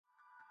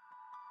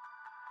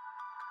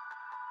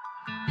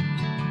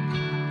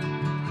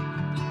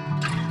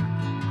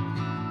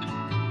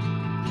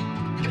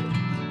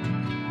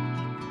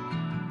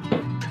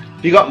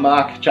If you got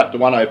Mark chapter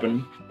 1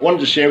 open, I wanted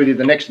to share with you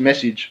the next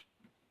message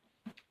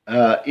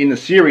in the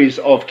series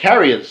of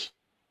carriers.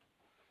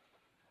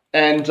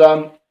 And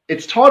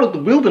it's titled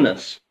The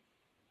Wilderness.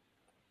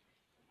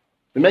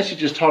 The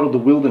message is titled The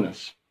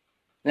Wilderness.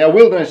 Now,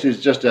 wilderness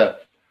is just an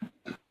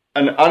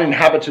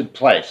uninhabited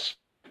place.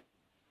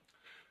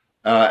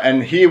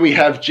 And here we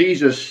have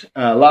Jesus.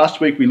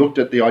 Last week we looked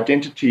at the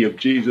identity of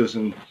Jesus,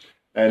 and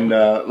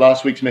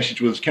last week's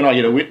message was, can I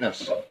get a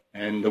witness?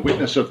 And the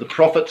witness of the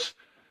prophets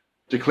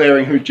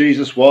declaring who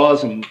Jesus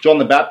was, and John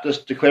the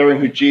Baptist declaring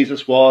who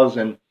Jesus was.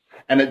 And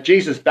at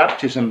Jesus'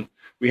 baptism,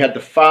 we had the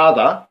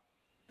Father,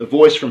 the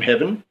voice from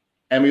heaven,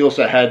 and we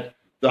also had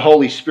the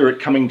Holy Spirit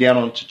coming down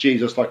onto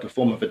Jesus like in the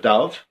form of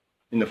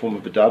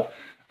a dove,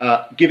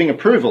 giving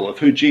approval of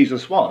who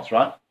Jesus was,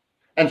 right?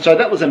 And so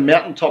that was a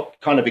mountaintop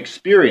kind of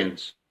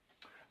experience.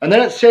 And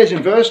then it says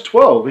in verse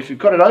 12, if you've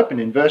got it open,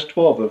 in verse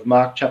 12 of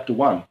Mark chapter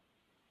 1,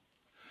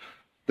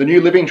 the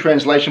New Living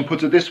Translation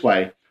puts it this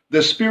way: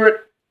 the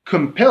Spirit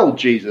compelled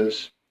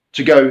Jesus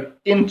to go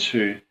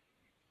into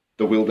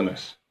the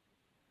wilderness.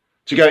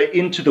 To go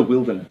into the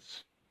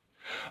wilderness.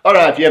 I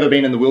don't know if you've ever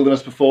been in the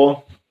wilderness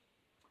before.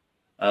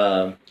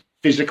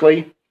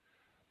 Physically,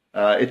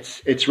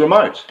 it's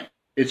remote.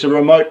 It's a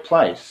remote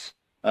place.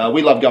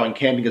 We love going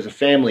camping as a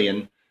family,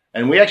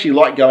 and we actually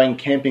like going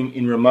camping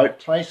in remote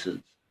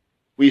places.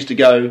 We used to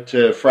go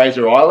to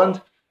Fraser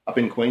Island up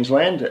in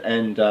Queensland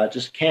and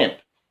just camp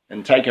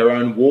and take our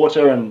own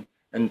water and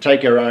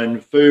take our own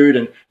food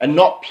and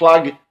not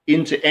plug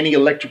into any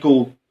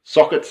electrical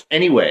sockets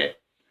anywhere.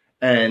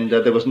 And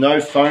there was no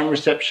phone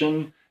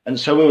reception, and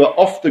so we were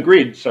off the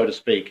grid, so to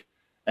speak,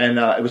 and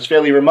it was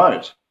fairly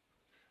remote.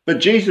 But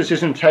Jesus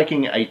isn't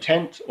taking a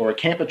tent or a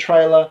camper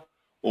trailer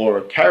or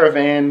a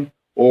caravan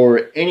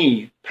or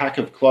any pack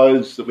of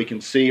clothes that we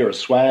can see or a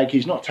swag.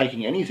 He's not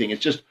taking anything.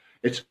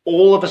 It's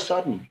all of a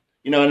sudden,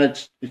 and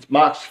it's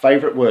Mark's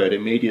favorite word,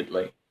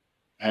 immediately.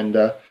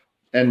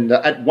 And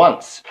at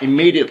once,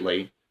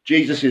 immediately,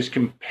 Jesus is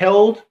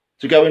compelled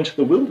to go into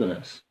the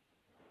wilderness.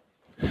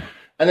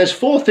 And there's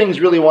 4 things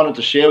really wanted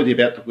to share with you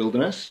about the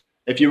wilderness.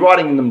 If you're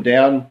writing them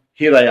down,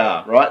 here they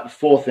are, right?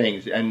 4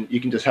 things, and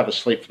you can just have a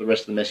sleep for the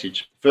rest of the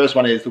message. The first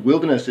one is the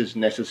wilderness is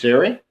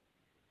necessary.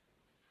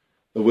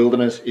 The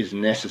wilderness is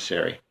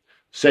necessary.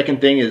 Second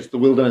thing is the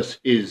wilderness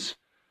is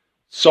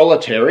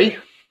solitary.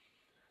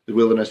 The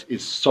wilderness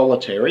is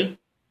solitary.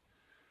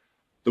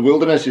 The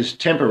wilderness is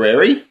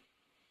temporary.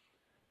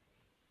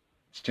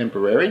 It's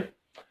temporary.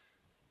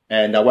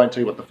 And I won't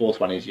tell you what the 4th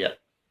one is yet.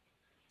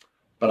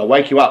 But I'll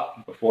wake you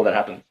up before that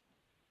happens.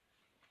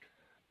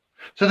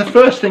 So the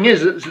first thing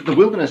is that the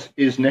wilderness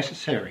is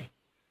necessary.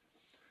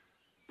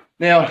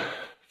 Now,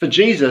 for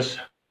Jesus,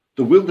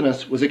 the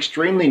wilderness was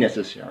extremely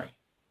necessary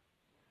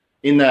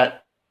in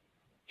that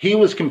he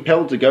was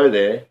compelled to go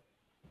there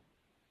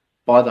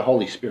by the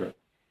Holy Spirit.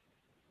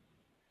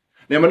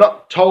 Now, we're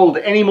not told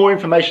any more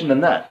information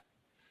than that.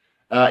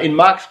 In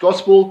Mark's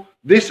Gospel,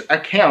 this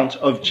account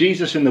of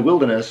Jesus in the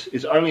wilderness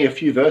is only a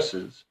few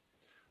verses,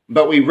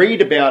 but we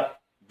read about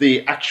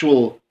the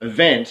actual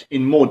event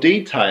in more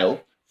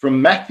detail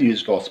from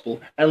Matthew's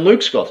Gospel and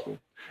Luke's Gospel.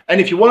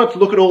 And if you wanted to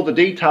look at all the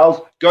details,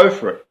 go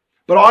for it.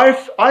 But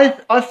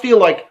I feel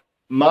like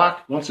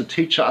Mark wants to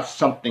teach us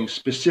something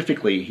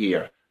specifically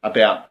here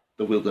about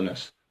the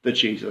wilderness that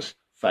Jesus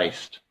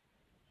faced.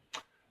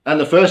 And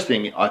the first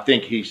thing I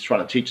think he's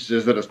trying to teach us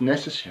is that it's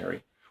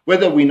necessary.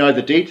 Whether we know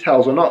the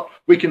details or not,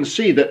 we can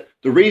see that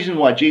the reason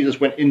why Jesus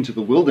went into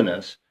the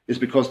wilderness is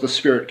because the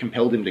Spirit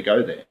compelled him to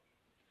go there.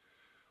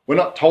 We're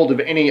not told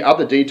of any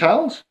other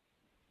details.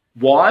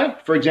 Why,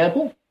 for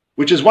example?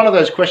 Which is one of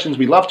those questions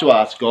we love to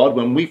ask God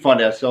when we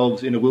find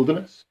ourselves in a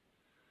wilderness.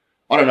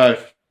 I don't know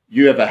if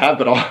you ever have,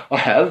 but I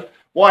have.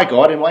 Why,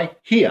 God, am I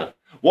here?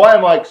 Why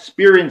am I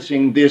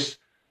experiencing this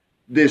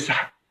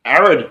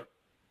arid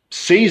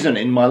season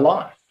in my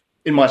life,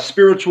 in my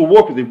spiritual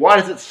walk with you? Why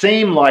does it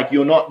seem like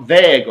you're not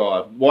there,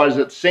 God? Why does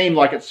it seem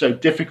like it's so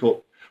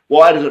difficult?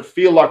 Why does it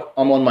feel like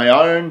I'm on my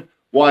own?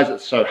 Why is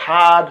it so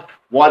hard?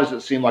 Why does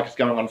it seem like it's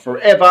going on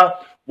forever?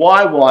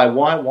 Why?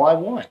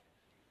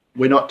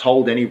 We're not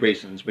told any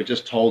reasons. We're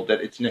just told that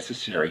it's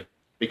necessary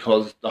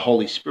because the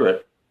Holy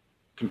Spirit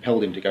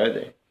compelled him to go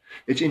there.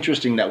 It's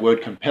interesting, that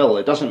word compel.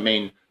 It doesn't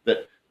mean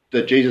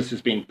that Jesus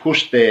has been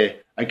pushed there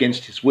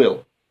against his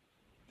will.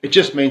 It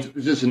just means that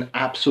this is an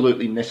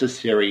absolutely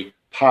necessary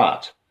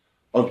part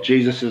of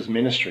Jesus'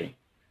 ministry.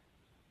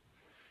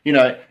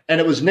 And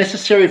it was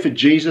necessary for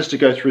Jesus to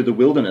go through the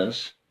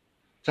wilderness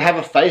to have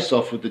a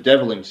face-off with the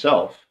devil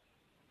himself.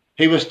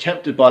 He was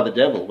tempted by the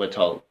devil, we're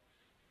told.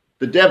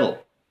 The devil,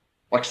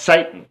 like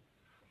Satan,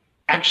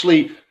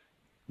 actually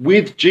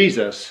with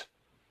Jesus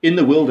in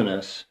the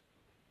wilderness,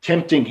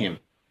 tempting him.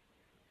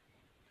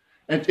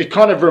 And it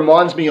kind of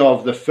reminds me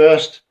of the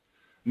first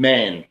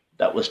man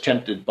that was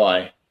tempted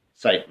by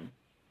Satan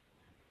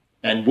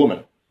and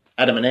woman,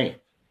 Adam and Eve.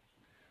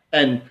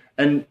 And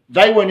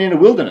they weren't in a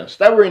wilderness.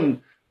 They were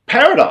in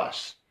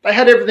paradise. They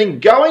had everything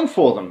going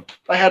for them.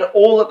 They had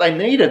all that they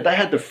needed. They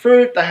had the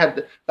fruit. They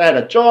had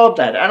a job.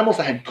 They had animals.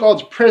 They had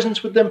God's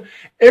presence with them.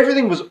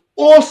 Everything was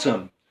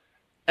awesome.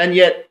 And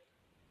yet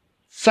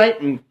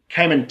Satan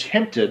came and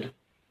tempted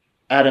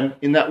Adam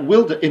in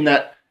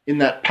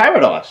that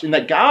paradise, in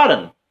that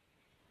garden.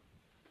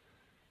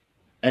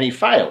 And he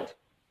failed.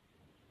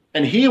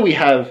 And here we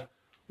have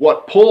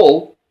what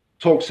Paul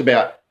talks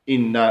about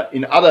in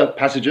other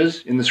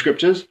passages in the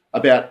scriptures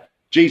about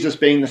Jesus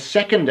being the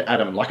second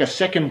Adam, like a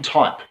second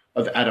type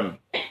of Adam.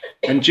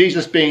 And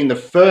Jesus being the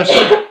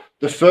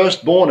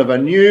firstborn of a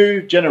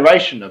new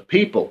generation of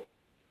people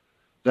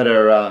that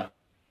are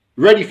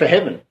ready for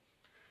heaven,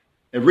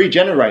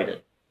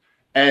 regenerated.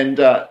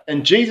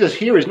 And Jesus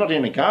here is not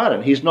in a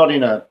garden. He's not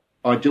in an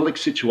idyllic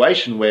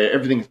situation where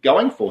everything's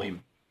going for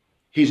him.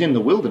 He's in the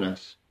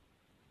wilderness,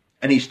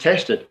 and he's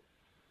tested.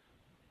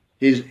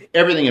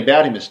 Everything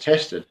about him is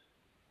tested.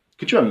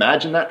 Could you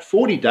imagine that?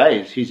 40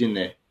 days he's in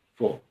the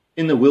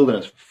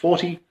wilderness for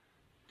 40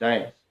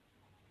 days.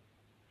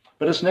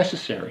 But it's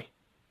necessary.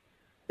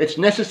 It's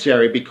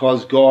necessary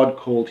because God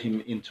called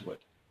him into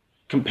it,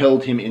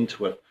 compelled him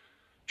into it,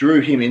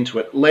 drew him into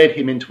it, led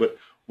him into it,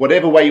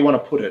 whatever way you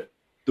want to put it.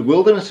 The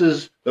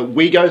wildernesses that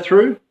we go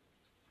through,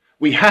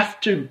 we have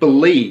to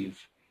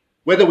believe,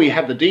 whether we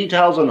have the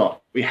details or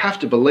not, we have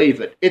to believe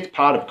that it's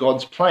part of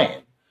God's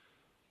plan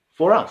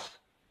for us.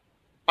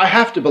 I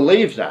have to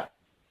believe that.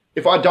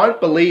 If I don't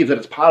believe that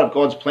it's part of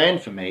God's plan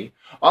for me,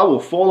 I will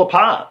fall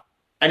apart.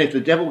 And if the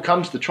devil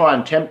comes to try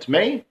and tempt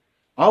me,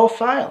 I will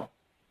fail.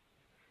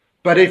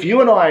 But if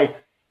you and I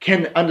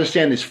can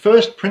understand this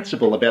first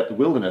principle about the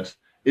wilderness,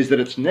 is that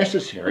it's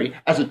necessary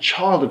as a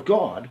child of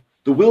God,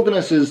 the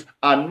wildernesses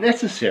are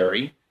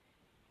necessary,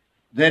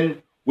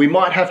 then we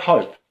might have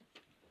hope.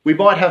 We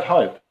might have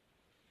hope.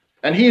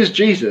 And here's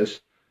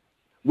Jesus.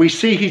 We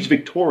see he's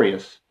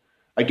victorious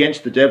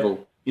against the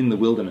devil in the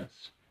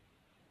wilderness.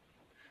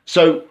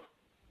 So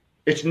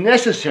it's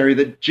necessary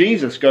that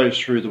Jesus goes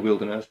through the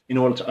wilderness in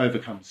order to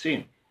overcome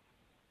sin,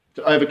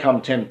 to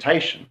overcome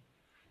temptation,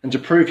 and to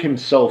prove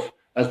himself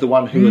as the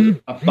one who is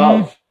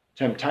above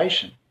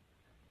temptation.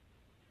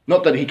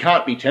 Not that he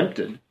can't be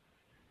tempted,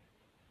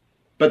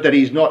 but that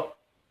he's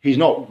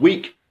not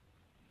weak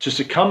to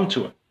succumb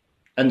to it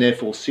and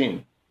therefore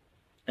sin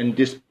and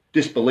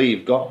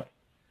disbelieve God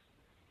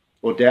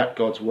or doubt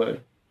God's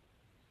word.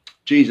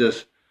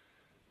 Jesus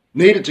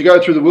needed to go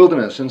through the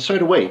wilderness, and so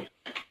do we.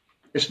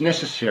 It's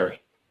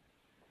necessary.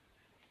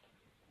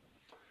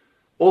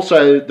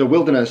 Also, the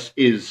wilderness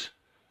is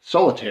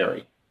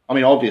solitary. I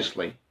mean,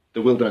 obviously,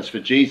 the wilderness for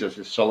Jesus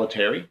is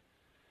solitary.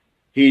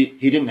 He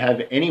didn't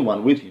have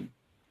anyone with him.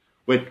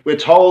 We're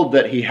told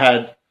that he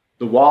had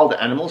the wild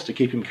animals to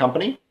keep him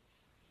company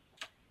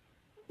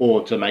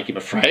or to make him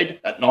afraid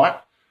at night,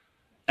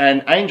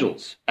 and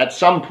angels at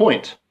some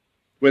point,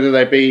 whether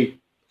they be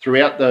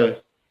throughout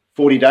the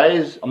 40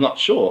 days, I'm not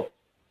sure,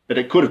 but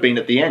it could have been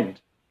at the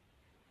end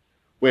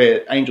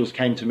where angels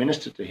came to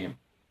minister to him.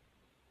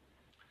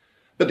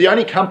 But the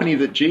only company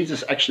that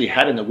Jesus actually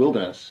had in the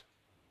wilderness,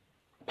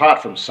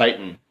 apart from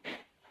Satan,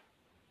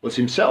 was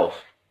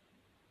himself.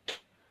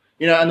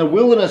 And the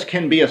wilderness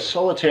can be a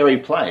solitary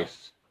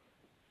place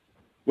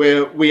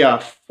where we are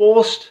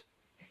forced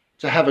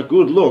to have a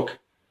good look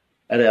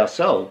at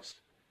ourselves,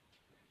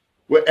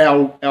 where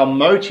our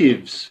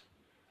motives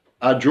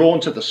are drawn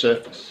to the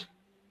surface.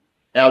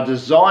 Our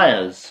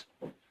desires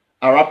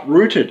are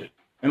uprooted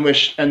and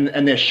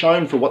they're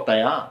shown for what they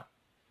are.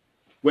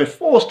 We're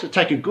forced to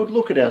take a good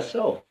look at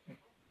ourselves.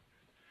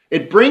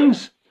 The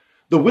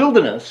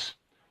wilderness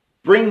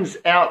brings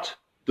out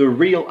the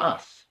real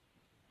us.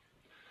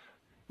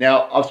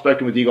 Now, I've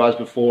spoken with you guys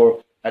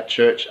before at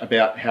church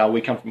about how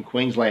we come from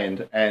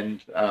Queensland,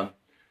 and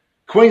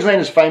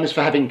Queensland is famous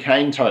for having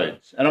cane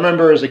toads. And I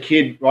remember as a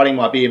kid riding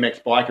my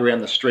BMX bike around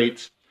the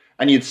streets,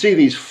 and you'd see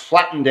these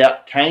flattened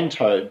out cane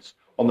toads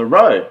on the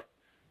road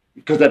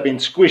because they've been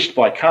squished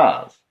by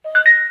cars.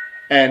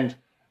 And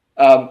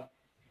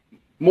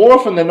more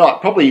often than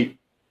not, probably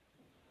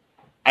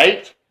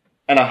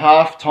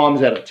 8.5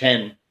 times out of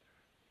 10,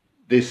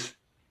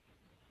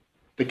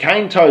 the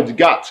cane toad's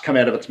guts come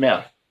out of its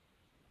mouth.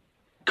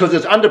 Because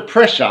it's under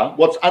pressure,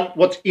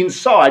 what's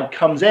inside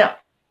comes out.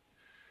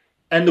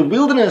 And the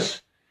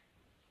wilderness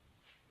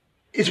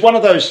is one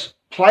of those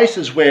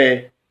places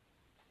where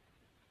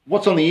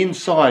what's on the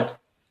inside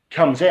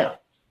comes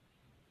out.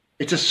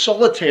 It's a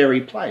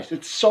solitary place.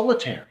 It's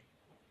solitary.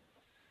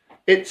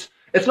 It's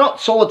not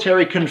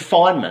solitary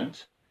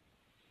confinement,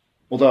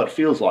 although it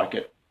feels like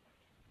it.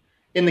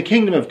 In the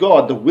kingdom of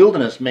God, the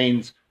wilderness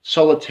means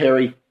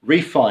solitary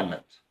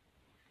refinement.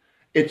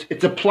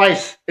 It's a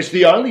place, it's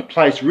the only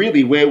place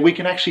really where we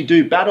can actually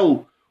do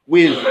battle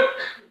with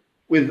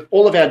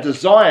all of our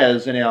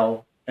desires and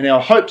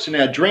our hopes and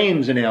our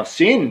dreams and our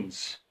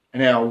sins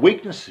and our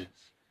weaknesses,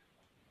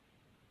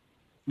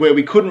 where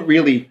we couldn't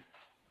really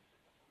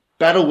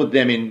battle with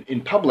them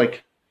in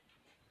public.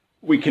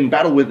 We can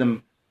battle with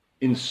them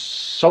in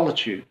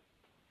solitude.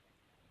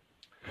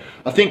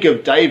 I think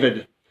of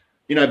David.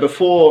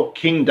 Before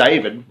King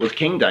David was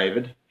King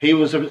David, he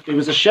was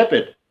a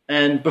shepherd.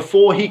 And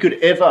before he could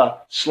ever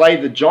slay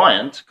the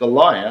giant,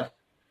 Goliath,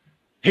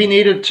 he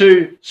needed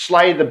to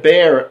slay the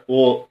bear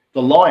or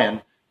the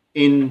lion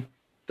in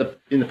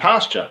the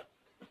pasture,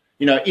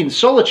 in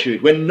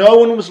solitude, when no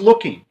one was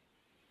looking.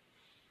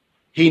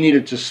 He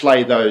needed to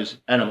slay those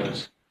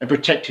animals and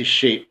protect his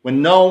sheep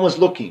when no one was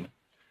looking.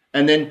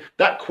 And then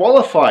that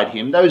qualified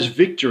him, those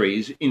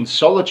victories in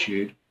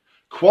solitude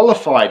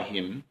qualified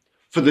him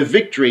for the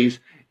victories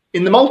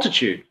in the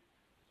multitude.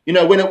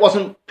 When it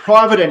wasn't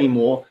private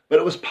anymore, but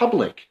it was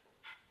public.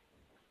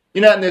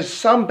 And there's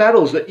some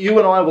battles that you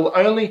and I will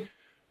only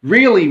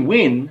really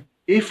win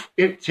if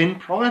it's in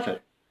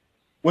private,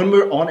 when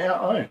we're on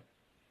our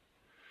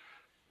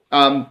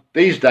own.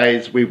 These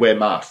days we wear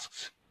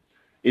masks.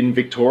 In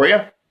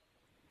Victoria,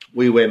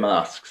 we wear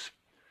masks.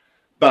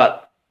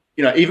 But,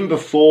 even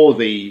before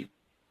the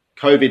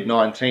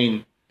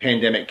COVID-19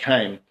 pandemic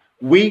came,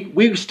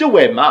 we still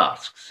wear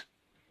masks.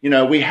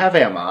 We have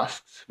our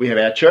masks. We have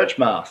our church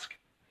mask.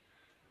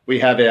 We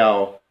have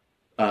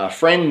our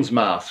friend's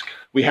mask.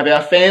 We have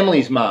our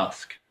family's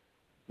mask.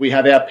 We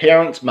have our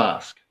parents'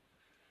 mask.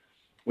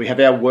 We have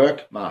our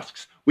work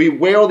masks. We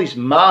wear all these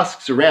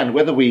masks around,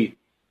 whether we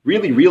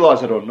really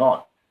realize it or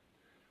not.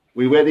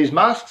 We wear these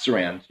masks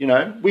around,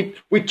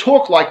 We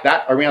talk like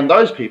that around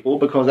those people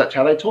because that's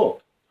how they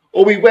talk.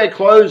 Or we wear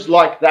clothes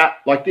like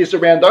this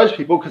around those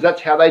people because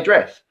that's how they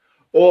dress.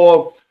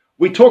 Or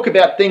we talk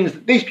about things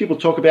that these people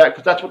talk about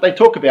because that's what they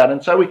talk about.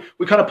 And so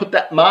we kind of put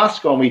that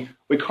mask on.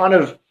 We kind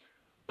of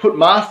put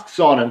masks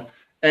on,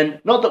 and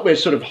not that we're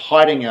sort of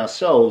hiding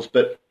ourselves,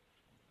 but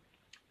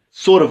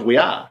sort of we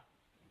are.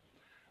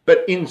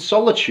 But in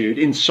solitude,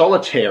 in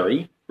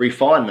solitary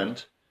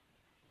refinement,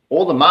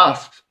 all the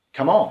masks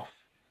come off.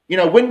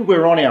 When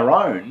we're on our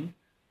own,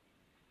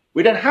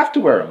 we don't have to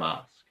wear a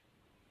mask.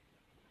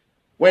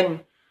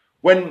 When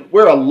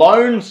we're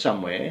alone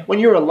somewhere, when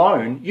you're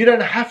alone, you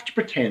don't have to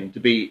pretend to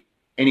be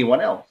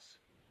anyone else.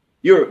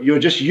 You're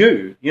just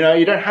you. You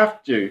don't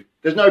have to.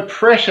 There's no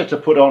pressure to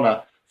put on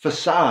a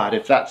facade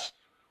if that's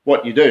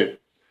what you do.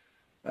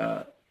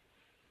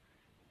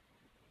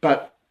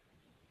 But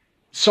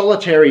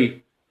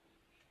solitary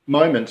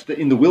moments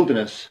in the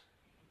wilderness,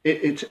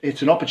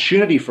 it's an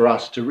opportunity for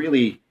us to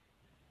really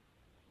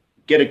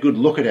get a good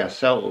look at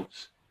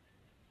ourselves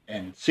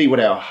and see what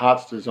our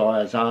heart's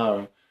desires are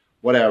and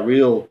what our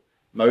real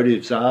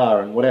motives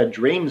are and what our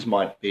dreams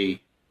might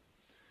be.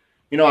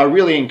 I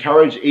really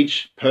encourage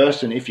each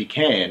person, if you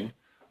can.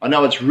 I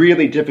know it's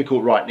really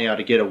difficult right now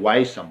to get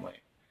away somewhere,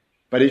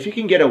 but if you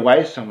can get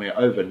away somewhere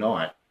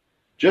overnight,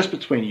 just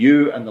between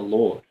you and the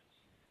Lord,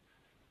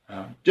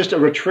 just a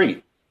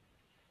retreat,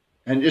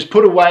 and just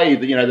put away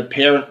the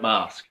parent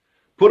mask,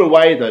 put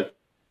away the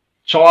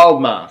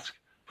child mask,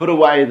 put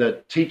away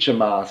the teacher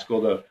mask or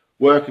the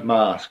work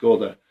mask or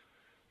the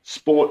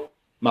sport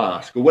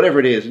mask or whatever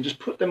it is, and just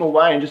put them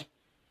away and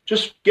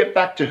just get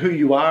back to who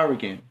you are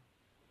again.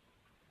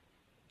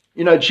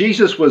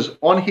 Jesus was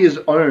on his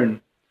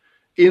own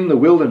in the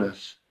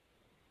wilderness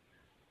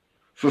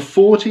for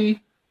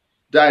 40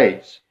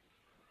 days,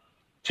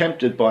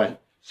 tempted by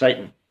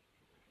Satan.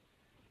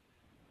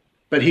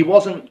 But he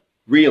wasn't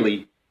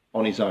really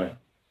on his own.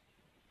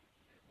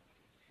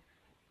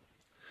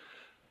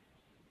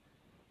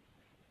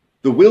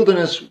 The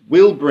wilderness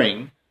will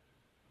bring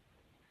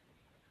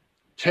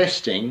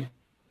testing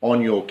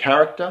on your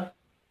character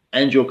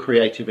and your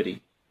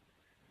creativity.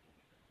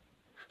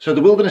 So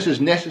the wilderness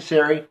is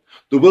necessary.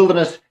 The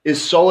wilderness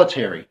is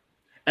solitary.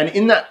 And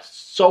in that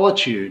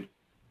solitude,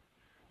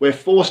 we're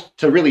forced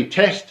to really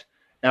test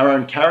our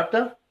own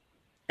character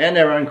and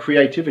our own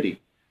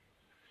creativity.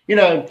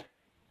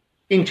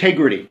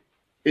 Integrity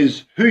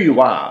is who you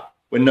are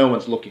when no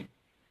one's looking,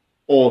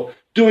 or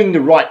doing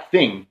the right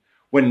thing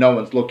when no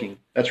one's looking.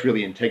 That's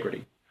really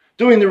integrity.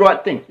 Doing the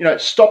right thing,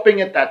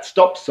 stopping at that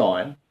stop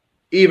sign,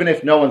 even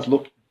if no one's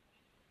looking.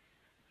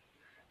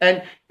 And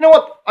you know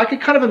what? I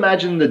could kind of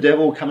imagine the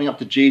devil coming up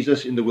to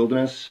Jesus in the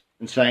wilderness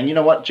and saying, you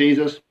know what,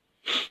 Jesus,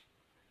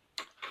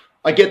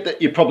 I get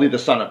that you're probably the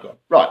Son of God.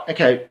 Right,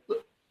 okay,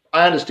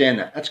 I understand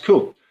that. That's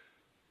cool.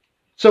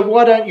 So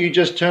why don't you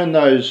just turn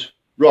those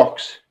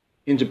rocks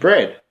into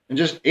bread and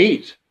just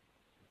eat?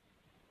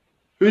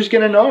 Who's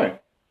going to know?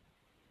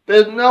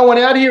 There's no one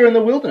out here in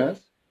the wilderness.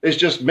 There's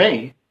just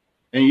me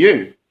and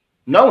you.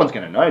 No one's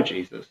going to know,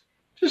 Jesus.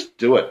 Just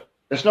do it.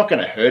 That's not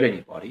going to hurt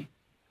anybody.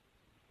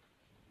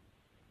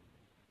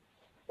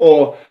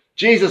 Or,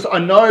 Jesus, I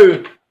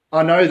know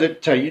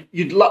that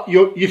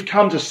you've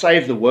come to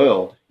save the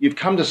world. You've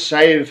come to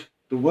save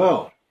the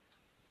world.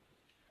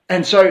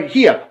 And so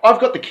here, I've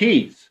got the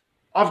keys.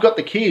 I've got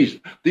the keys.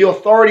 The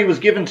authority was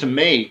given to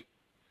me.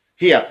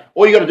 Here,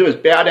 all you got to do is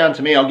bow down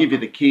to me. I'll give you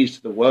the keys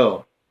to the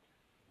world.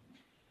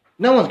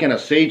 No one's going to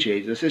see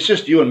Jesus. It's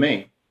just you and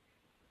me.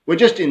 We're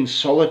just in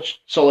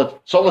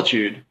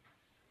solitude.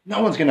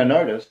 No one's going to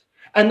notice.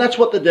 And that's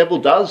what the devil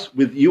does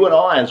with you and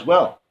I as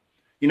well.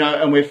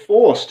 And we're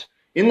forced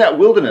in that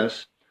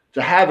wilderness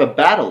to have a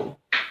battle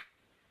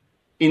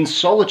in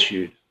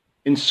solitude,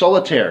 in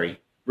solitary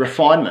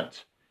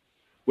refinement,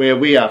 where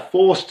we are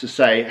forced to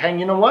say, hey,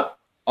 you know what?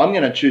 I'm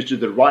going to choose to do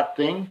the right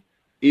thing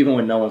even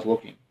when no one's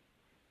looking.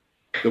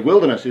 The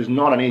wilderness is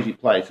not an easy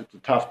place. It's a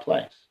tough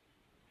place.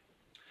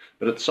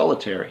 But it's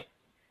solitary.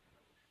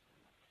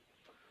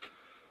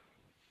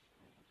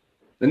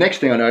 The next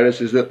thing I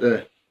notice is that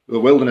the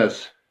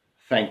wilderness,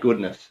 thank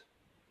goodness,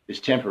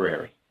 is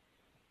temporary.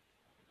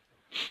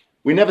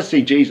 We never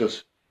see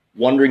Jesus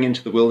wandering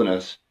into the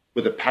wilderness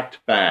with a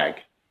packed bag,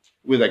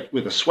 with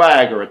a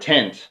swag or a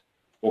tent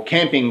or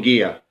camping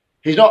gear.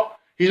 He's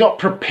not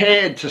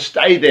prepared to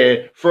stay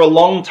there for a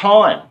long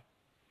time.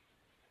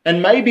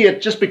 And maybe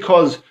it's just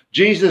because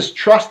Jesus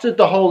trusted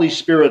the Holy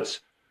Spirit's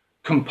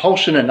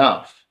compulsion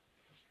enough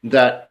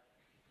that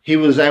he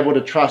was able to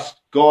trust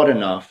God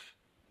enough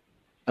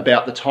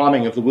about the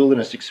timing of the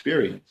wilderness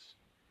experience.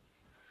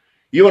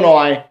 You and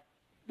I,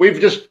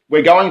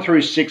 we're going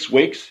through 6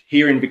 weeks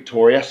here in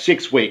Victoria,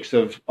 6 weeks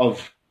of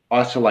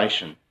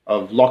isolation,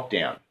 of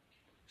lockdown,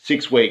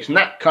 6 weeks. And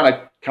that kind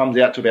of comes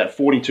out to about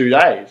 42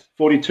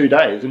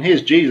 days. And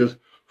here's Jesus,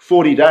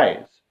 40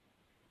 days.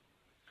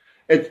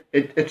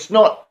 It's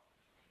not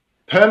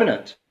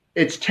permanent.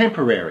 It's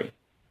temporary.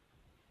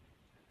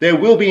 There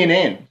will be an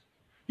end.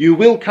 You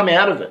will come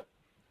out of it.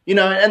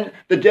 And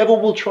the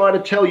devil will try to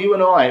tell you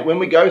and I, when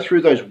we go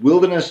through those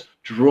wilderness,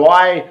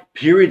 dry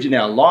periods in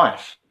our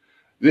life,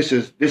 this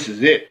is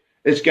it.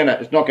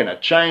 It's not gonna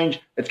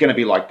change. It's gonna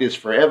be like this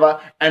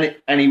forever. And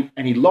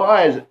he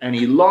lies and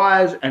he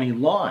lies and he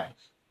lies.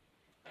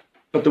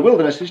 But the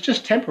wilderness is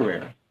just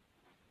temporary.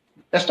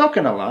 That's not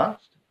gonna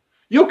last.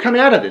 You'll come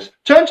out of this.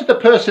 Turn to the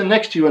person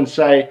next to you and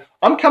say,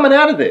 I'm coming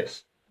out of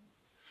this.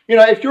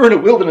 If you're in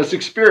a wilderness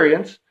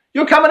experience,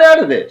 you're coming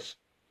out of this.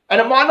 And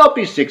it might not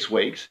be 6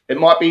 weeks. It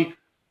might be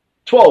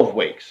 12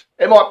 weeks.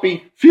 It might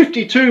be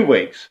 52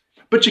 weeks.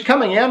 But you're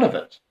coming out of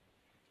it.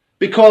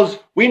 Because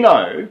we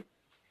know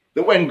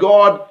that when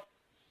God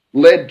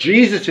led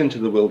Jesus into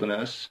the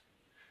wilderness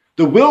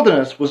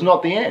was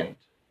not the end.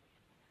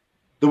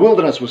 The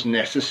wilderness was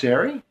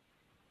necessary.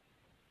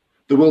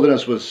 The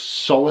wilderness was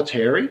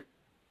solitary.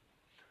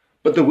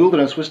 But the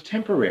wilderness was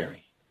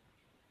temporary.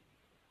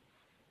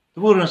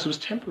 The wilderness was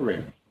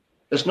temporary.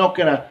 It's not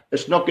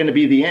gonna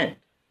be the end.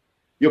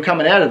 You're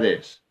coming out of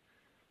this.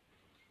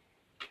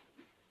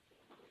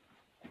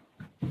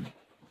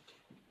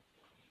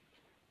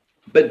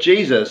 But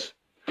Jesus,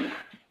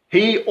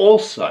 he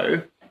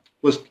also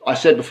was, I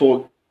said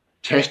before,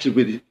 tested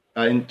with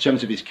in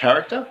terms of his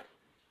character.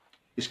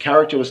 His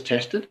character was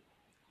tested.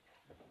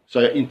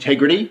 So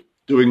integrity,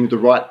 doing the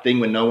right thing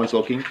when no one's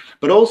looking.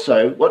 But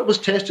also, what was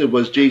tested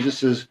was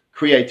Jesus's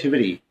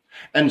creativity.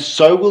 And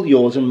so will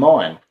yours and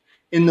mine.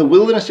 In the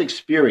wilderness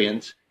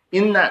experience,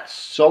 in that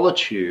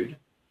solitude,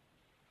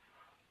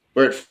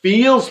 where it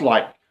feels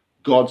like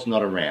God's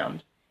not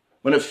around,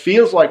 when it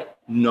feels like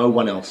no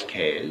one else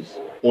cares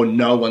or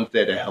no one's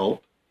there to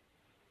help,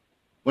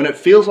 when it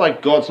feels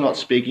like God's not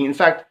speaking. In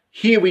fact,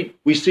 here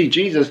we see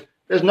Jesus,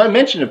 there's no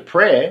mention of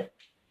prayer.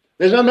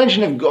 There's no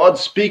mention of God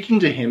speaking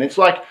to him. It's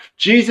like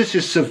Jesus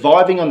is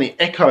surviving on the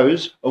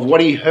echoes of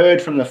what he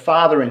heard from the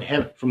Father in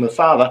heaven, from the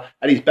Father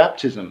at his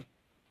baptism.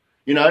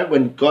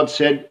 When God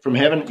said from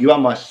heaven, you are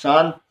my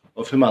son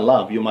of whom I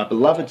love. You're my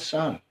beloved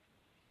son.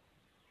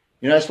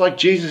 It's like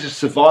Jesus is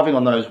surviving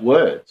on those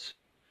words.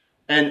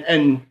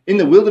 And in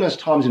the wilderness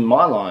times in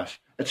my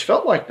life, it's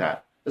felt like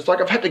that. It's like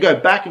I've had to go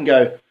back and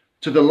go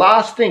to the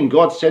last thing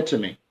God said to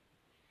me,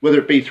 whether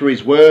it be through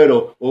his word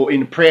or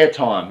in prayer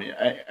time,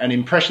 an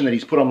impression that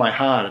he's put on my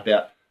heart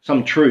about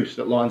some truth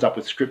that lines up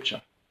with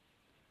Scripture.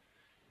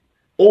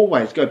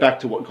 Always go back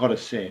to what God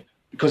has said,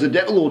 because the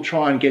devil will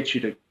try and get you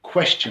to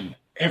question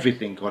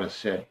everything God has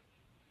said.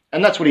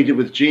 And that's what he did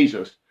with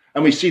Jesus.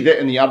 And we see that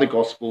in the other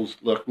Gospels,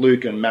 like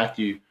Luke and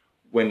Matthew,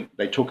 when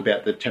they talk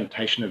about the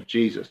temptation of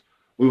Jesus.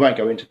 We won't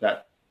go into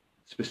that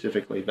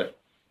specifically, but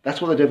that's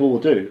what the devil will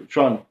do,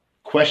 try and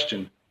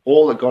question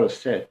all that God has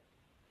said.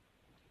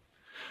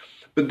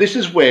 But this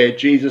is where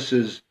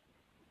Jesus'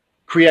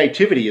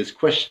 creativity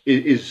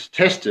is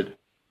tested.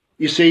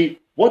 You see,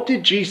 what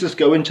did Jesus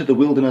go into the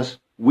wilderness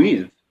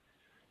with?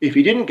 If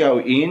he didn't go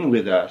in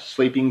with a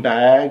sleeping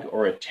bag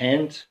or a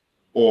tent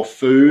or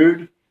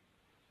food,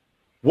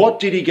 what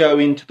did he go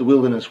into the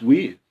wilderness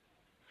with?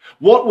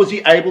 What was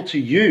he able to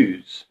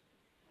use?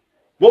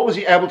 What was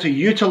he able to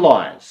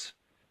utilize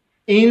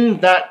in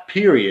that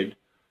period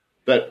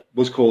that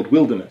was called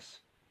wilderness?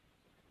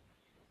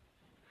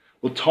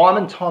 Well, time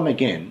and time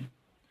again,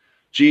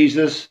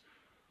 Jesus,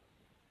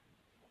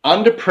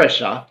 under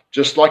pressure,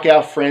 just like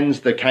our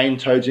friends, the cane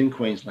toads in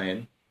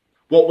Queensland,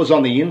 what was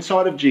on the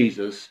inside of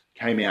Jesus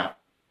came out.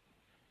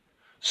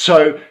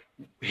 So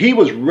he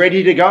was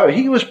ready to go.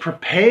 He was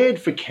prepared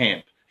for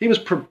camp. He was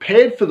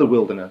prepared for the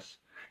wilderness.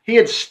 He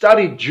had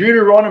studied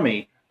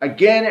Deuteronomy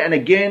again and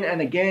again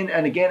and again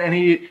and again, and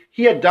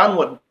he had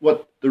done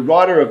what the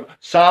writer of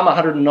Psalm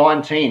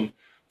 119,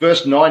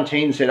 verse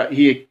 19 said.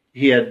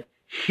 He had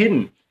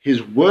hidden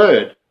his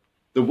word,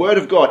 the word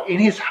of God, in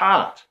his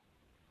heart.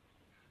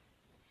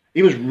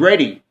 He was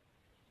ready,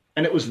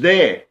 and it was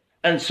there.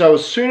 And so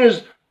as soon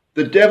as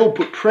the devil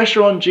put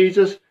pressure on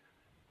Jesus,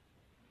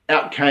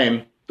 out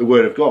came the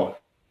word of God.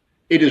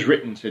 It is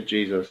written, said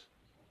Jesus.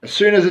 As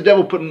soon as the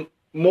devil put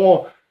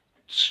more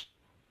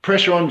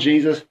pressure on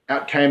Jesus,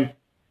 out came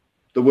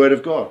the word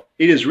of God.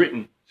 It is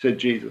written, said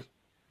Jesus.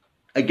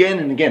 Again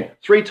and again,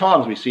 3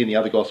 times we see in the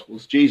other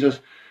Gospels, Jesus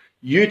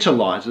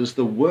utilizes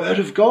the Word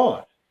of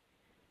God.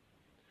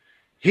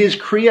 His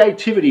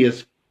creativity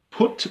is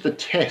put to the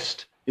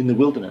test in the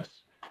wilderness.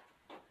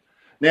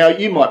 Now,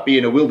 you might be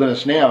in a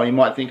wilderness now and you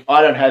might think,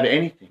 I don't have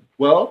anything.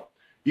 Well,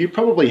 you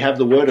probably have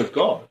the Word of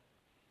God.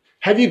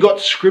 Have you got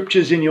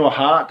scriptures in your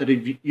heart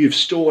that you've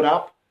stored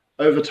up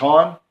over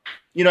time?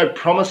 You know,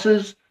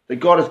 promises that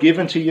God has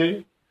given to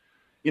you.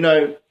 You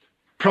know,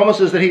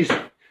 promises that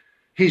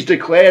He's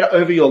declared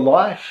over your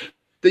life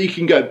that you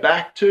can go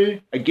back to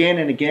again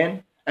and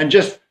again and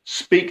just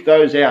speak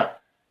those out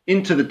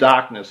into the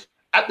darkness,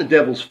 at the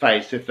devil's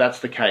face, if that's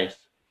the case.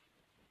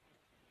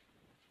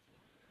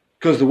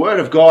 Because the Word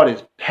of God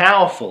is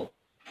powerful.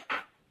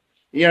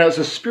 You know, it's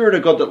the Spirit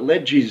of God that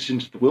led Jesus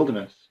into the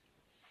wilderness.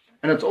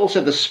 And it's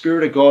also the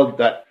Spirit of God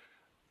that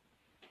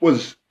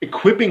was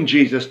equipping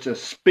Jesus to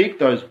speak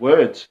those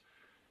words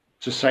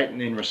to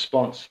Satan in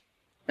response.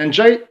 And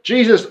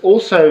Jesus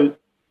also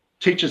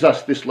teaches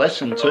us this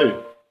lesson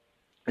too,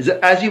 is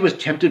that as he was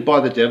tempted by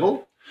the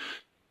devil,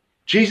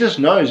 Jesus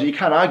knows that you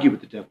can't argue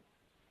with the devil.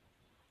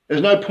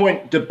 There's no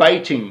point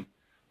debating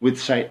with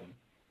Satan.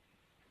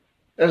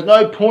 There's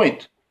no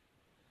point.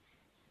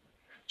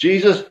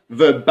 Jesus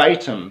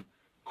verbatim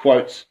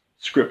quotes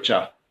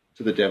scripture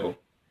to the devil.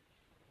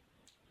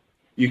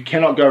 You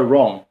cannot go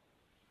wrong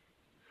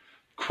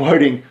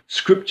quoting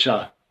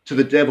scripture to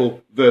the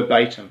devil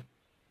verbatim.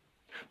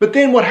 But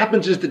then what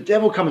happens is the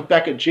devil comes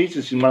back at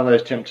Jesus in one of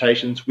those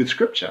temptations with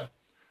scripture,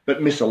 but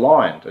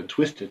misaligned and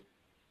twisted.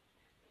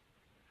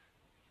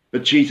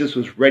 But Jesus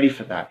was ready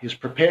for that. He was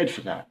prepared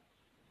for that.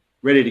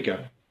 Ready to go.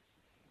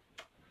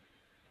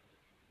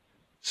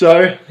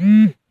 So,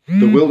 the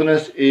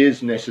wilderness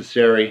is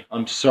necessary.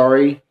 I'm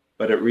sorry,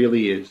 but it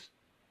really is.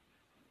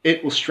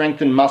 It will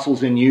strengthen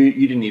muscles in you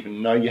didn't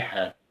even know you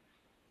had.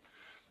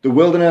 The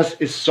wilderness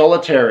is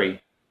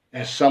solitary.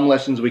 There's some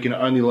lessons we can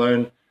only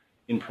learn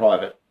in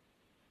private.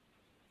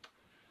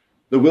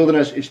 The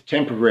wilderness is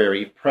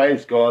temporary.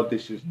 Praise God,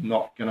 this is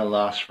not going to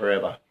last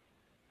forever.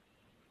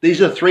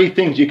 These are 3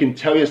 things you can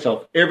tell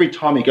yourself every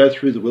time you go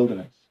through the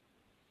wilderness.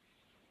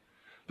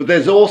 But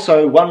there's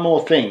also one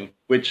more thing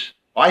which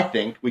I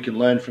think we can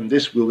learn from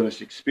this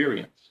wilderness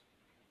experience.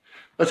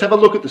 Let's have a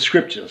look at the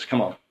scriptures.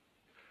 Come on.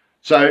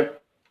 So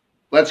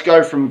let's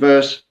go from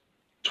verse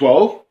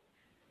 12.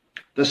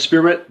 The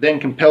Spirit then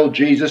compelled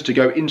Jesus to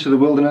go into the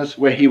wilderness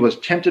where he was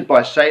tempted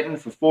by Satan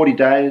for 40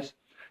 days.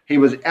 He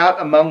was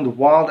out among the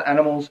wild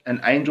animals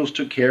and angels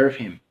took care of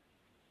him.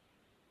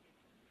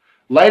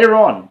 Later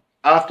on,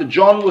 after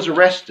John was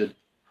arrested,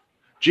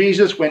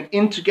 Jesus went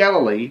into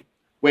Galilee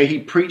where he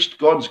preached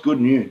God's good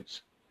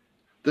news.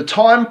 The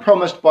time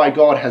promised by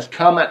God has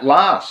come at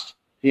last,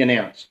 he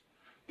announced.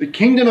 The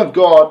kingdom of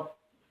God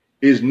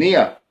is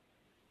near.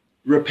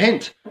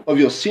 Repent of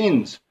your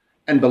sins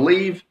and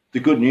believe the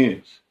good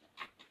news.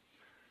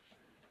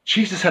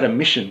 Jesus had a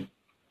mission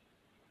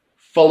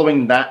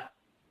following that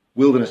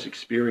wilderness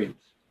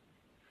experience.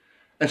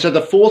 And so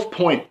the 4th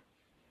point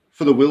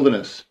for the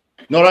wilderness,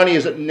 not only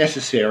is it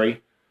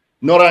necessary,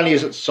 not only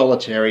is it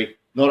solitary,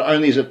 not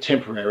only is it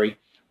temporary,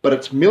 but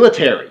it's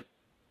military.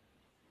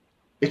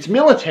 It's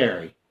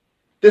military.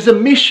 There's a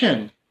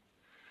mission.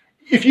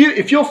 If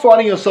you're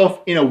finding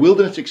yourself in a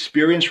wilderness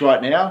experience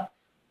right now,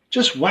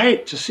 just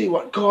wait to see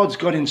what God's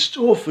got in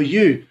store for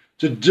you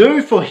to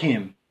do for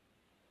him.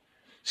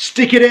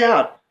 Stick it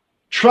out.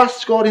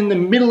 Trust God in the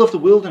middle of the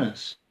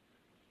wilderness.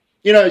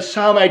 You know,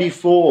 Psalm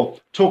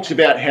 84 talks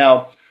about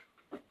how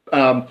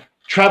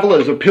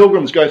travelers or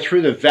pilgrims go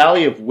through the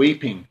valley of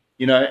weeping,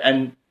 you know,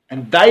 and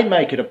they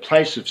make it a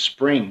place of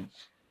springs.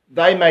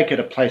 They make it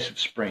a place of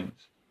springs.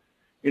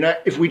 You know,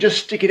 if we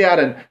just stick it out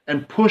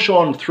and push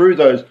on through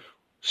those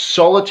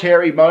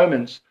solitary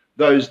moments,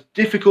 those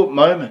difficult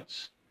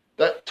moments,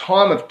 that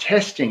time of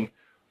testing,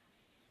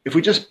 if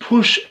we just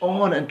push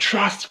on and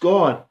trust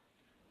God,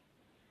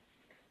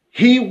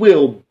 he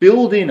will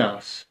build in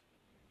us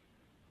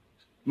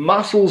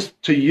muscles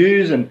to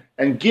use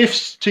and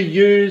gifts to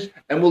use,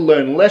 and we'll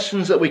learn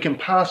lessons that we can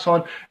pass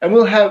on, and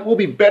we'll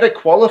be better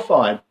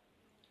qualified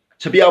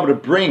to be able to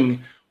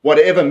bring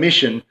whatever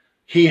mission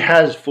he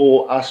has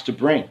for us to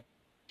bring.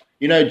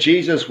 You know,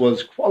 Jesus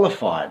was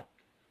qualified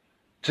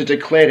to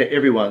declare to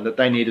everyone that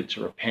they needed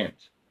to repent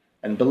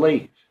and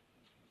believe,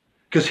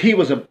 because he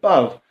was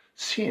above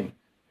sin.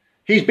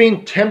 He's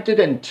been tempted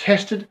and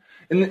tested.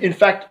 In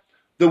fact,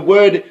 the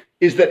word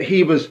is that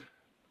he was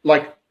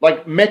like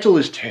metal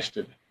is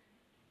tested.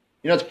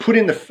 You know, it's put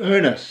in the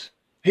furnace.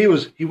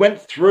 He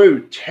went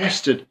through,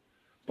 tested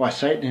by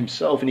Satan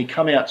himself, and he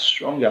come out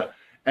stronger,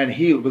 and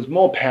he was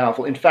more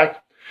powerful. In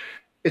fact,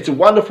 it's a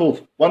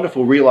wonderful,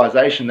 wonderful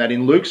realization that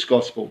in Luke's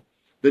gospel,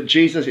 that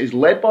Jesus is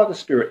led by the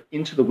Spirit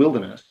into the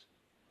wilderness.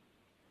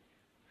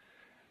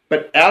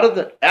 But out of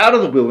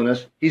the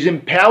wilderness, he's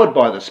empowered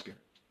by the Spirit.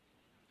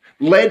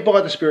 Led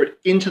by the Spirit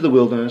into the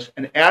wilderness,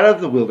 and out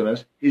of the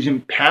wilderness, he's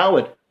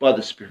empowered by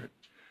the Spirit.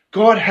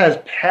 God has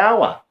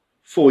power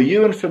for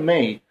you and for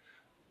me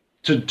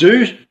to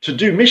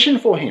do mission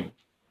for him.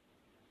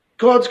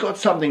 God's got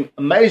something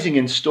amazing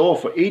in store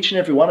for each and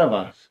every one of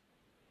us.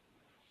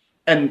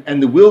 And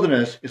the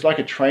wilderness is like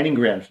a training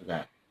ground for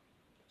that.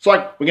 It's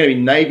like we're going to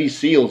be Navy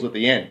SEALs at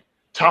the end,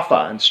 tougher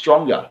and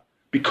stronger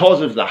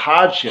because of the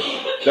hardship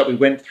that we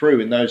went through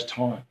in those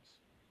times.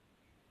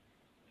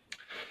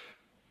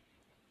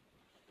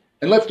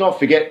 And let's not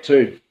forget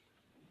too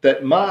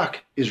that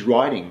Mark is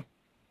writing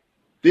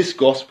this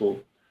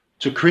gospel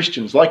to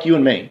Christians like you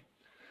and me,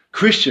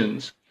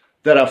 Christians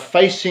that are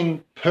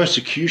facing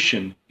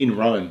persecution in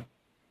Rome.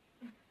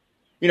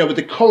 You know, with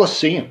the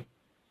Colosseum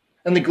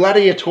and the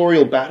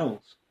gladiatorial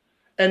battles.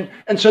 And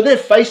so they're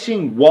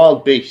facing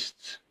wild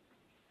beasts.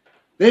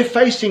 They're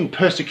facing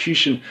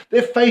persecution.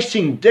 They're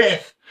facing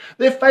death.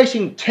 They're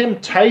facing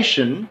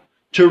temptation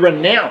to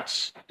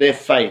renounce their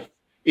faith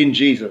in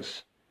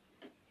Jesus.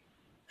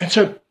 And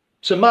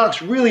so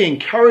Mark's really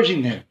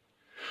encouraging them.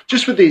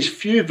 Just with these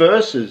few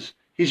verses,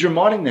 he's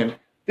reminding them,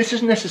 this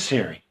is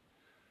necessary.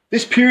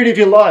 This period of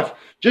your life,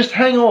 just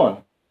hang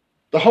on.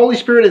 The Holy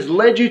Spirit has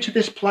led you to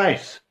this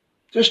place.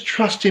 Just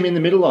trust him in the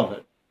middle of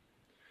it.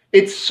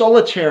 It's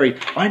solitary.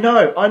 I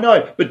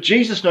know. But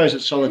Jesus knows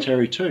it's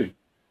solitary too.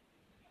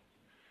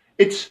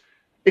 It's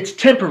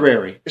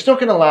temporary. It's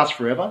not going to last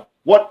forever.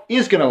 What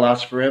is going to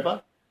last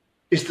forever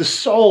is the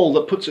soul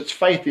that puts its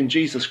faith in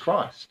Jesus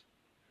Christ.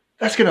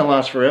 That's going to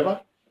last forever.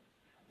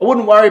 I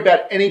wouldn't worry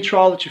about any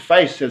trial that you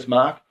face, says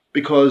Mark,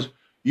 because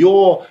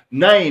your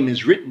name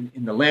is written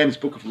in the Lamb's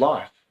Book of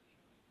Life.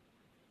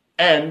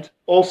 And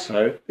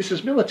also, this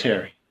is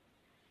military.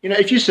 You know,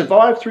 if you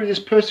survive through this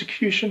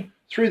persecution,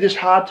 through this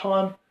hard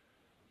time,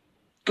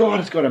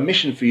 God has got a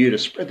mission for you to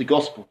spread the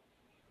gospel.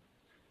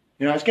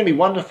 You know, it's going to be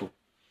wonderful.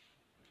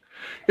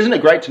 Isn't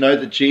it great to know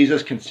that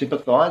Jesus can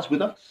sympathize with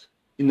us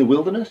in the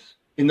wilderness,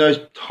 in those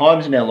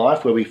times in our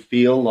life where we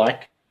feel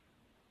like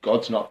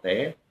God's not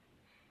there,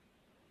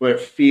 where it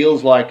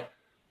feels like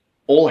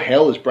all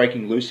hell is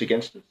breaking loose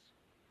against us?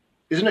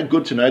 Isn't it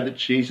good to know that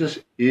Jesus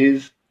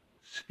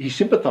he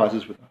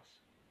sympathizes with us?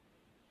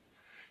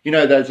 You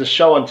know, there's a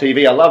show on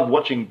TV. I love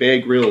watching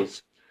Bear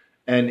Grylls,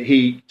 and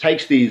he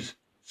takes these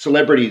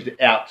celebrities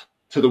out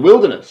to the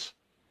wilderness,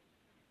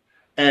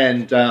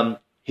 and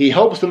he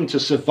helps them to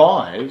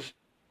survive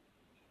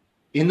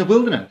in the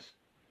wilderness.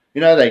 You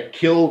know, they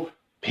kill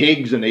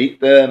pigs and eat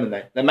them,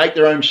 and they make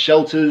their own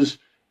shelters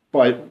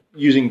by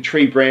using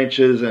tree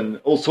branches and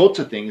all sorts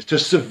of things to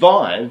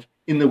survive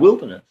in the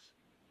wilderness.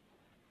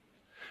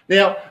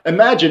 Now,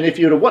 imagine if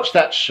you were to watch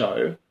that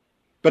show,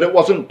 but it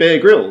wasn't Bear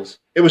Grylls.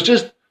 It was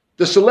just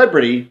the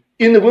celebrity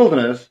in the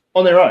wilderness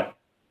on their own.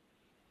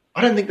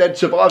 I don't think they'd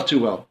survive too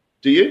well.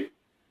 Do you?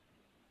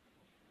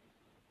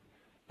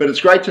 But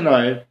it's great to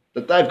know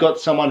that they've got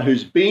someone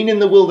who's been in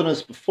the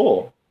wilderness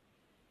before,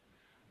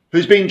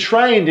 who's been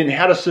trained in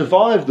how to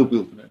survive the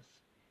wilderness,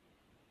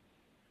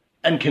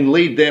 and can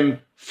lead them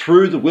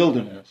through the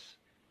wilderness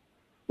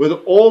with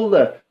all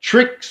the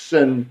tricks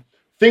and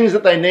things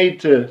that they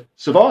need to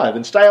survive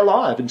and stay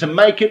alive and to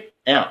make it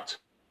out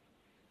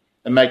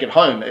and make it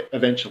home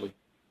eventually.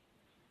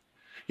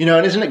 You know,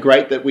 and isn't it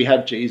great that we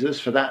have Jesus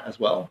for that as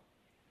well?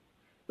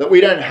 That we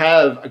don't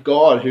have a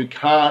God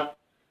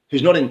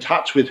who's not in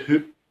touch with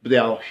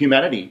our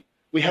humanity.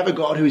 We have a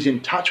God who is in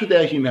touch with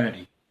our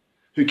humanity,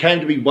 who came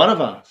to be one of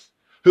us,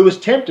 who was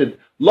tempted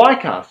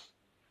like us.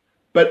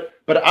 But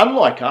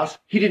unlike us,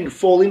 he didn't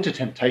fall into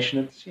temptation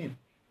and sin.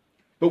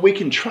 But we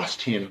can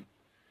trust him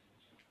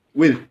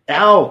with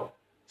our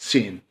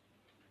sin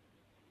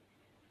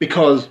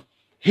because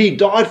he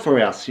died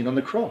for our sin on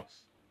the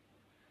cross.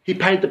 He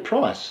paid the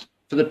price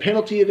for the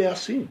penalty of our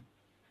sin.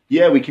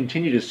 Yeah, we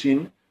continue to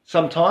sin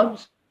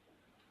sometimes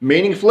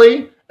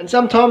meaningfully and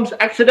sometimes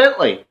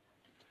accidentally.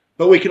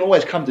 But we can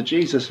always come to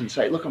Jesus and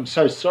say, look, I'm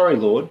so sorry,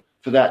 Lord,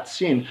 for that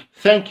sin.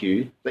 Thank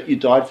you that you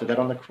died for that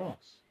on the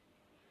cross.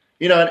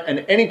 You know,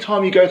 and any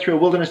time you go through a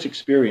wilderness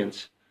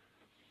experience,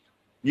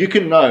 you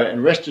can know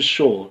and rest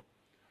assured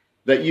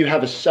that you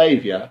have a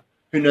Saviour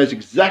who knows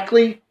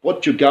exactly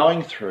what you're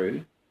going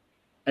through,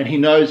 and he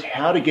knows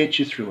how to get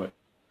you through it.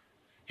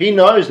 He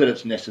knows that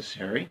it's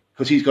necessary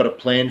because he's got a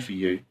plan for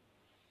you.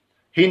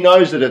 He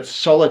knows that it's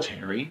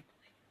solitary,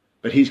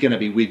 but he's going to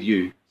be with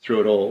you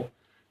through it all.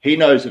 He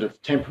knows that it's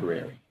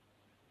temporary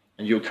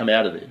and you'll come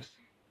out of this.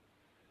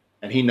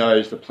 And he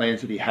knows the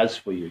plans that he has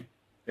for you.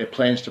 They're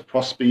plans to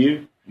prosper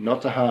you,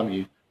 not to harm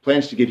you.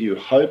 Plans to give you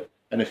hope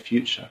and a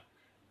future.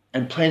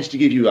 And plans to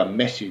give you a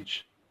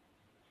message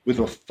with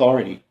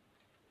authority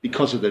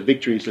because of the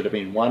victories that have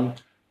been won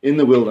in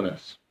the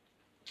wilderness.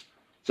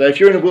 So if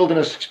you're in a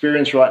wilderness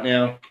experience right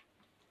now,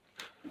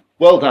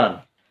 well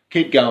done.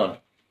 Keep going.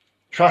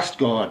 Trust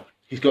God.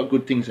 He's got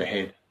good things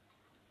ahead.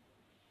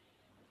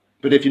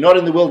 But if you're not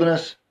in the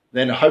wilderness,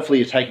 then hopefully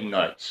you're taking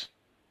notes.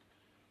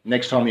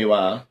 Next time you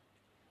are,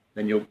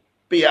 then you'll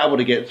be able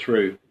to get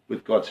through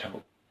with God's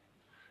help.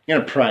 I'm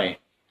going to pray.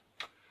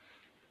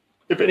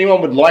 If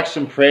anyone would like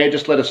some prayer,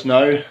 just let us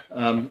know.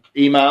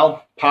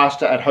 Email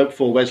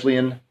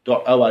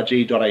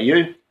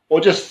pastor@hopefulwesleyan.org.au or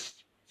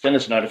just send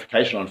us a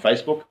notification on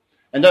Facebook.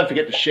 And don't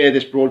forget to share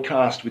this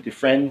broadcast with your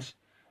friends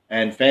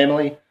and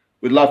family.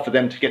 we'd love for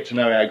them to get to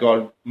know our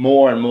God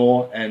more and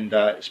more, and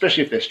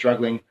especially if they're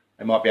struggling,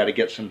 they might be able to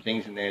get some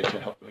things in there to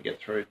help them get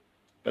through.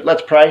 But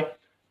let's pray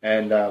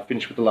and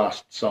finish with the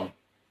last song.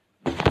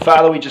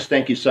 Father, we just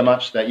thank you so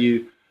much that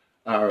you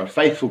are a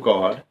faithful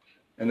God,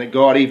 and that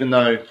God, even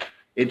though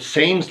it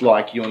seems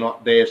like you're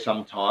not there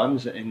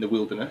sometimes in the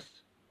wilderness,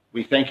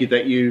 we thank you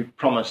that you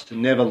promise to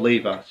never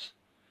leave us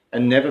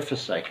and never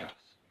forsake us.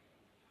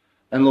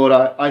 And Lord,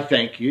 I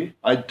thank you,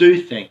 I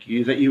do thank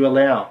you that you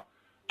allow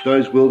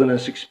those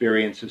wilderness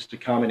experiences to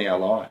come in our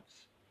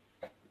lives.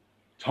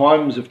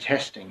 Times of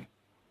testing,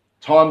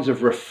 times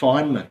of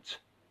refinement,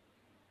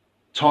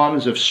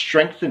 times of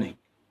strengthening,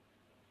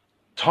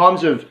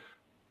 times of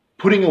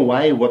putting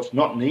away what's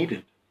not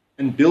needed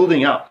and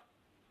building up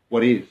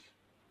what is.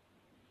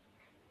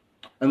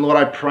 And Lord,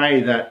 I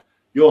pray that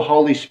your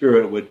Holy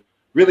Spirit would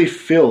really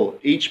fill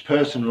each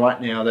person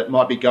right now that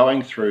might be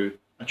going through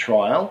a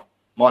trial,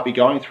 might be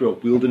going through a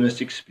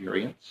wilderness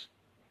experience.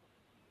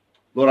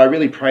 Lord, I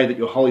really pray that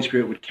your Holy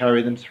Spirit would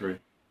carry them through.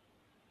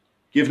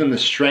 Give them the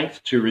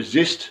strength to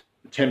resist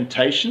the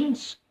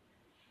temptations,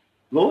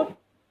 Lord.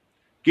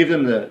 Give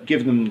them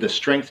the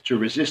strength to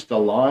resist the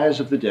lies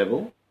of the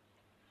devil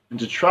and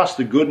to trust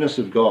the goodness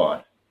of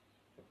God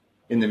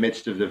in the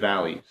midst of the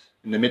valleys,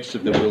 in the midst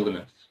of the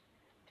wilderness.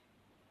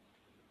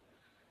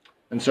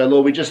 And so,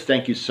 Lord, we just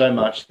thank you so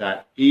much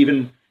that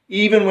even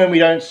when we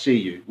don't see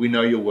you, we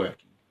know you're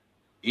working.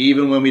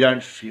 Even when we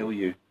don't feel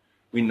you,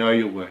 we know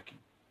you're working.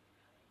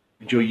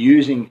 And you're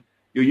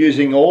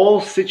using all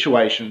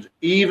situations,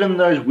 even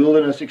those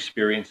wilderness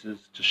experiences,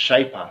 to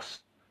shape us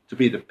to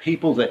be the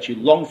people that you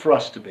long for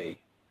us to be.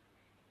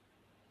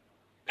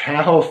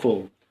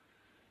 Powerful,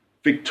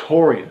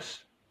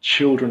 victorious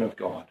children of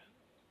God.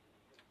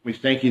 We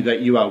thank you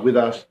that you are with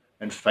us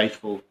and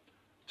faithful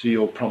to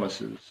your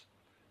promises.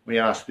 We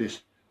ask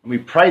this and we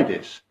pray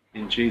this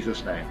in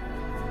Jesus' name.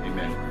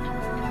 Amen.